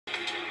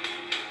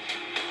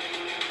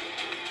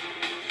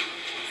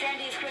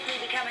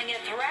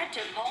threat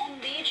to Palm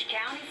Beach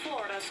County,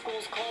 Florida.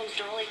 Schools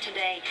closed early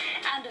today,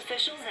 and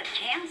officials have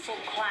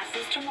canceled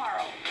classes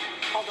tomorrow.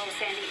 Although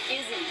Sandy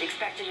isn't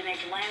expected to make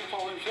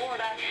landfall in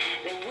Florida,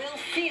 they will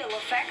feel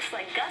effects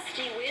like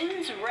gusty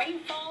winds,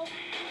 rainfall,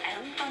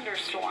 and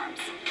thunderstorms.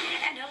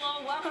 And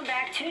hello, welcome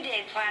back to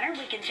Day Planner.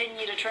 We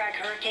continue to track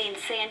Hurricane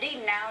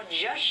Sandy, now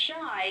just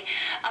shy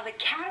of a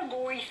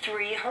Category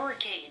 3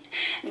 hurricane.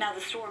 Now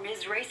the storm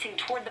is racing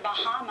toward the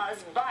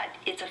Bahamas, but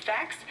its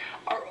effects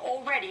are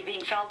already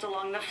being felt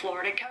along the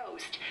Florida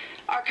coast.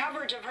 Our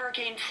coverage of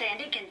Hurricane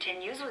Sandy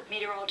continues with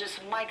meteorologist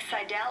Mike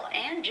Seidel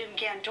and Jim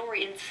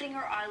Cantori in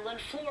Singer Island,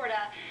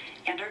 Florida,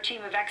 and our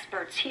team of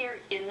experts here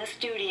in the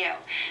studio.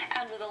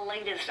 And with the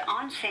latest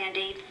on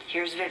Sandy,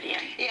 here's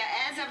Vivian. Yeah,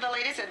 as of the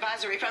latest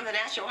advisory from the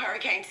National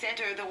Hurricane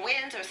Center, the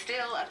winds are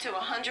still up to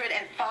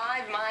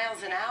 105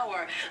 miles an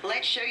hour.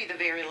 Let's show you the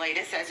very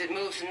latest as it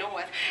moves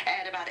north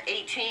at about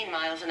 18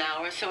 miles an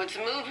hour. So it's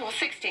moved, well,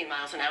 16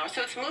 miles an hour.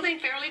 So it's moving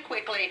fairly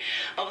quickly.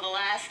 Over the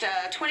last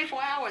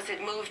 24 hours,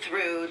 it moved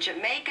through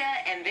Jamaica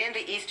and then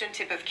the eastern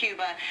tip of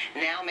Cuba,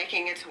 now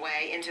making its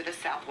way into the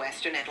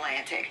southwestern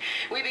Atlantic.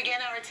 We begin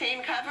our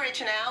team coverage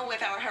now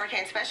with our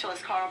hurricane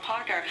specialist, Carl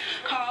Parker.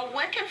 Carl,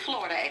 what can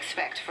Florida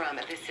expect from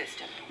this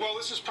system? Well,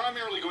 this is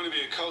primarily going to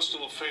be a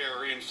coastal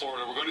affair in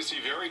Florida. We're going to see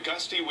very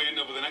gusty wind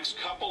over the next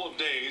couple of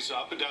days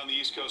up and down the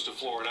east coast of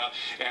Florida,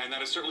 and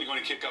that is certainly going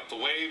to kick up the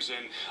waves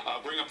and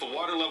bring up the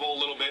water level a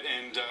little bit,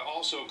 and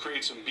also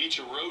create some beach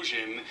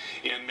erosion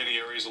in many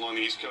areas along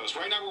the east coast.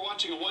 Right now we're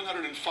watching a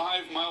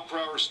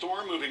 105-mile-per-hour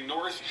storm moving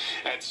north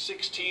at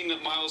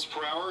 16 miles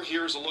per hour.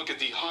 Here's a look at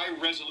the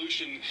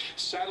high-resolution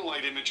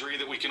satellite imagery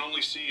that we can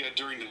only see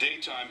during the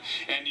daytime,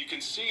 and you can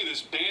see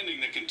this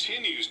banding that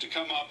continues to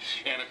come up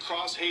and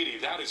across Haiti.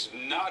 That is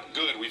not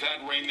good. We've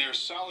had rain there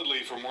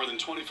solidly for more than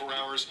 24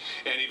 hours,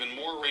 and even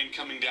more rain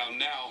coming down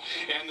now.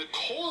 And the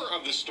core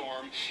of the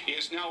storm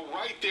is now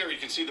right there. You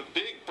can see the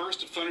big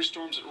burst of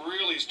thunderstorms that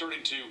really is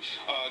starting to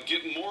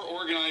get more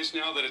organized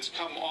now that it's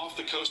come off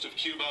the coast of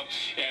Cuba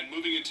and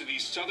moving into the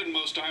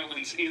southernmost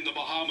islands in the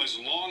Bahamas.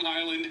 Long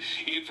Island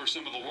in for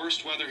some of the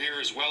worst weather here,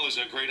 as well as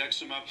a Great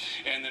Exuma,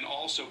 and then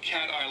also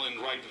Cat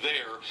Island right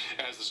there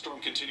as the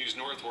storm continues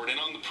northward. And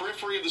on the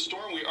periphery of the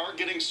storm, we are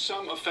getting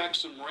some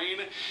effects, some rain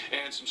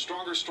and some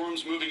stronger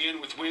storms moving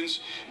in with winds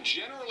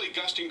generally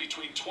gusting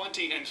between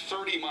 20 and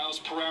 30 miles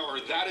per hour.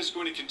 That is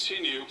going to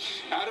continue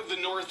out of the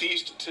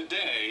northeast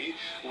today.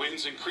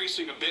 Winds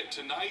increasing a bit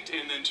tonight,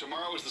 and then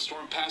tomorrow as the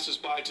storm passes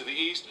by to the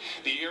east,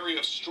 the area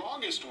of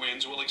strongest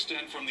winds will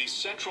extend from the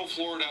central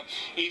Florida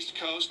east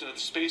coast, the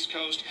Space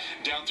Coast,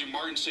 down through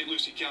Martin, St.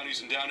 Lucie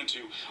counties and down into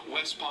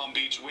West Palm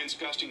Beach. Winds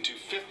gusting to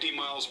 50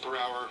 miles per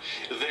hour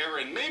there,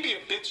 and maybe a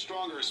bit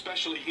stronger,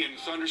 especially in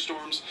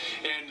thunderstorms.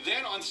 And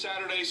then on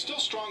Saturday, still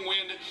strong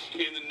wind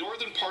in the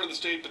northern part of the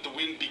state, but the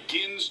wind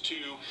begins to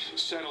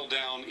settle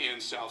down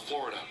in South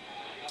Florida.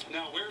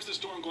 Now, where's the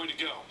storm going to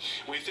go?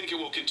 We think it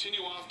will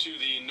continue off to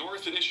the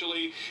north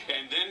initially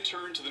and then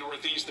turn to the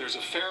northeast. There's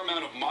a fair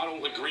amount of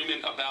model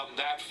agreement about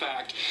that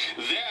fact.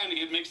 Then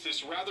it makes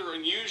this rather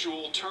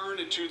unusual turn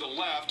to the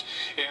left,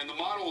 and the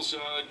models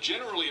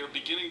generally are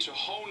beginning to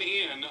hone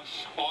in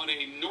on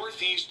a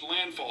northeast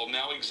landfall.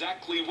 Now,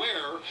 exactly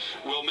where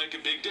will make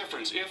a big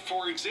difference. If,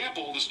 for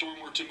example, the storm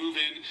were to move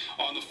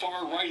in on the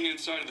far right-hand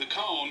side of the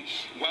cone,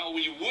 while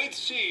we would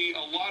see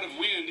a lot of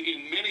wind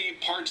in many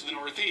parts of the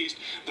northeast,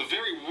 the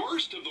very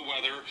worst of the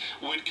weather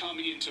would come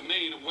into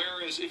Maine,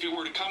 whereas if it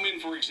were to come in,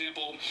 for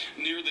example,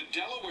 near the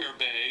Delaware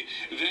Bay,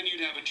 then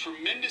you'd have a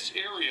tremendous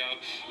area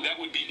that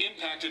would be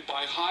impacted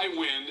by high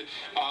wind.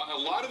 A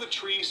lot of the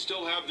trees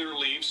still have their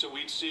leaves, so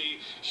we'd see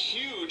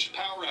huge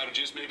power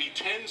outages, maybe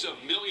tens of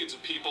millions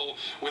of people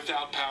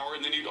without power,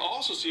 and then you'd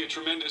also see a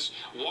tremendous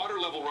water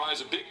level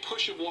rise, a big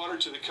push of water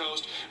to the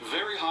coast,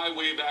 very high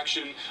wave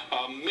action,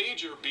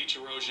 major beach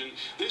erosion.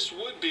 This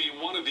would be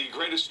one of the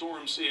greatest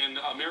storms in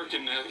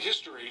American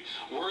history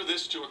were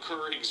this to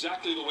occur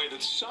exactly the way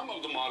that some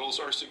of the models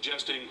are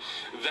suggesting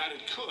that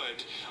it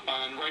could.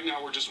 And right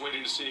now we're just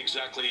waiting to see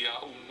exactly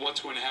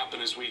what's going to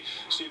happen as we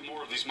see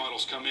more of these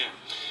models come in.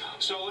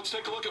 So let's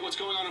take a look at what's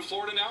going on in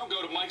Florida now.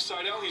 Go to Mike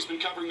Seidel. He's been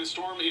covering the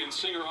storm in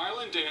Singer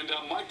Island. And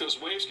Mike,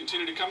 those waves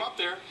continue to come up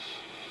there.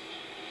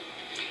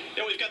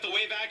 Yeah, we've got the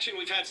wave action.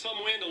 We've had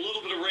some wind, a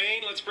little bit of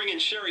rain. Let's bring in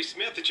Sherry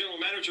Smith, the general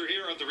manager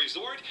here of the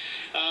resort,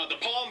 the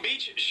Palm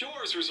Beach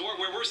Shores Resort,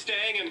 where we're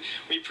staying, and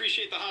we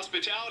appreciate the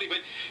hospitality. But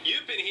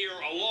you've been here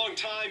a long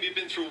time. You've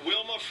been through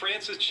Wilma,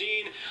 Francis,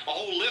 Jean, a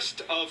whole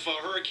list of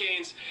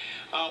hurricanes.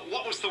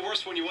 What was the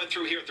worst one you went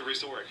through here at the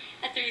resort?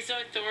 At the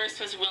resort, the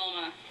worst was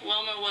Wilma.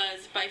 Wilma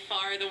was by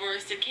far the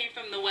worst. It came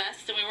from the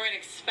west, and we weren't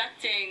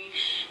expecting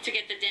to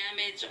get the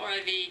damage or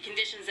the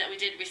conditions that we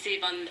did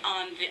receive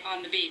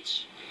on the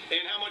beach.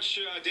 And how much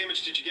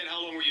damage did you get?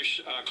 How long were you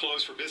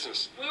closed for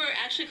business? We were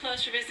actually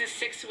closed for business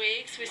 6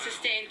 weeks. We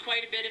sustained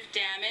quite a bit of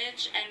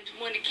damage, and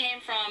when it came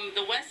from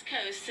the West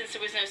Coast, since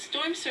there was no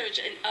storm surge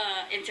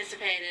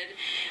anticipated,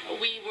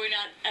 we were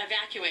not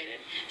evacuated.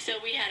 So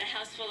we had a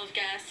house full of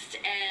guests,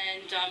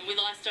 and we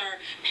lost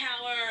our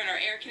power and our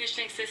air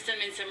conditioning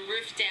system and some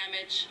roof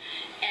damage,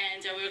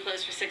 and we were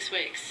closed for 6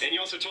 weeks. And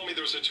you also told me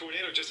there was a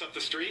tornado just up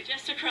the street?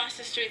 Just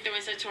across the street there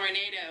was a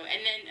tornado,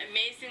 and then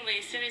amazingly,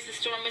 as soon as the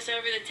storm was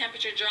over, the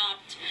temperature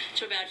dropped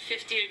to about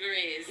 50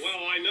 degrees.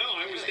 Well, I know.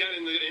 I was down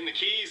in the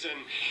Keys,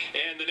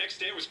 and the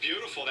next day it was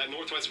beautiful, that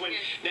northwest wind.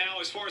 Yeah.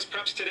 Now, as far as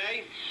preps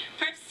today?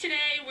 Preps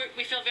today,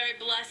 we feel very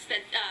blessed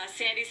that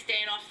Sandy's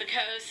staying off the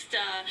coast.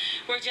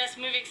 We're just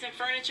moving some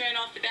furniture in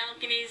off the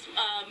balconies,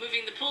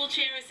 moving the pool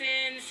chairs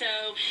in,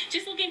 so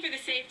just looking for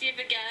the safety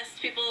of the guests.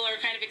 People are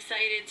kind of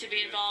excited to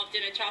be involved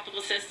in a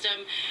tropical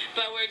system,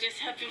 but we're just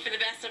hoping for the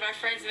best of our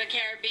friends in the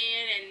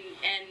Caribbean,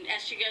 and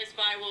as she goes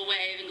by, we'll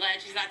wave, and glad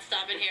she's not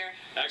stopping here.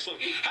 Excellent.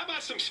 How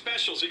about some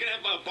specials? Are you going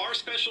to have bar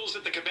specials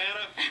at the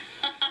Cabana?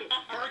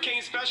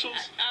 Hurricane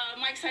specials?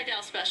 Mike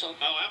Seidel special.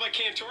 Oh, how about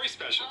Cantori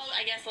specials? Oh,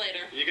 I guess later.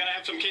 You got to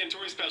have some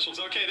Cantori specials.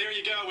 Okay, there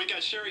you go. We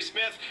got Sherry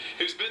Smith,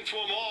 who's been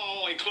through them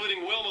all,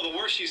 including Wilma, the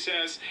worst, she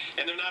says,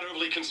 and they're not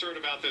overly concerned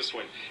about this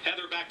one.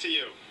 Heather, back to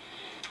you.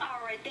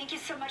 All right, thank you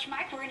so much,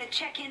 Mike. We're going to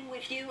check in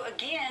with you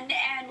again.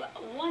 And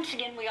once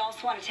again, we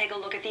also want to take a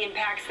look at the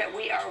impacts that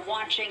we are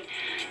watching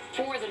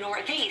for the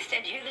Northeast.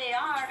 And here they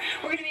are.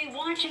 We're going to be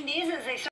watching these as they start.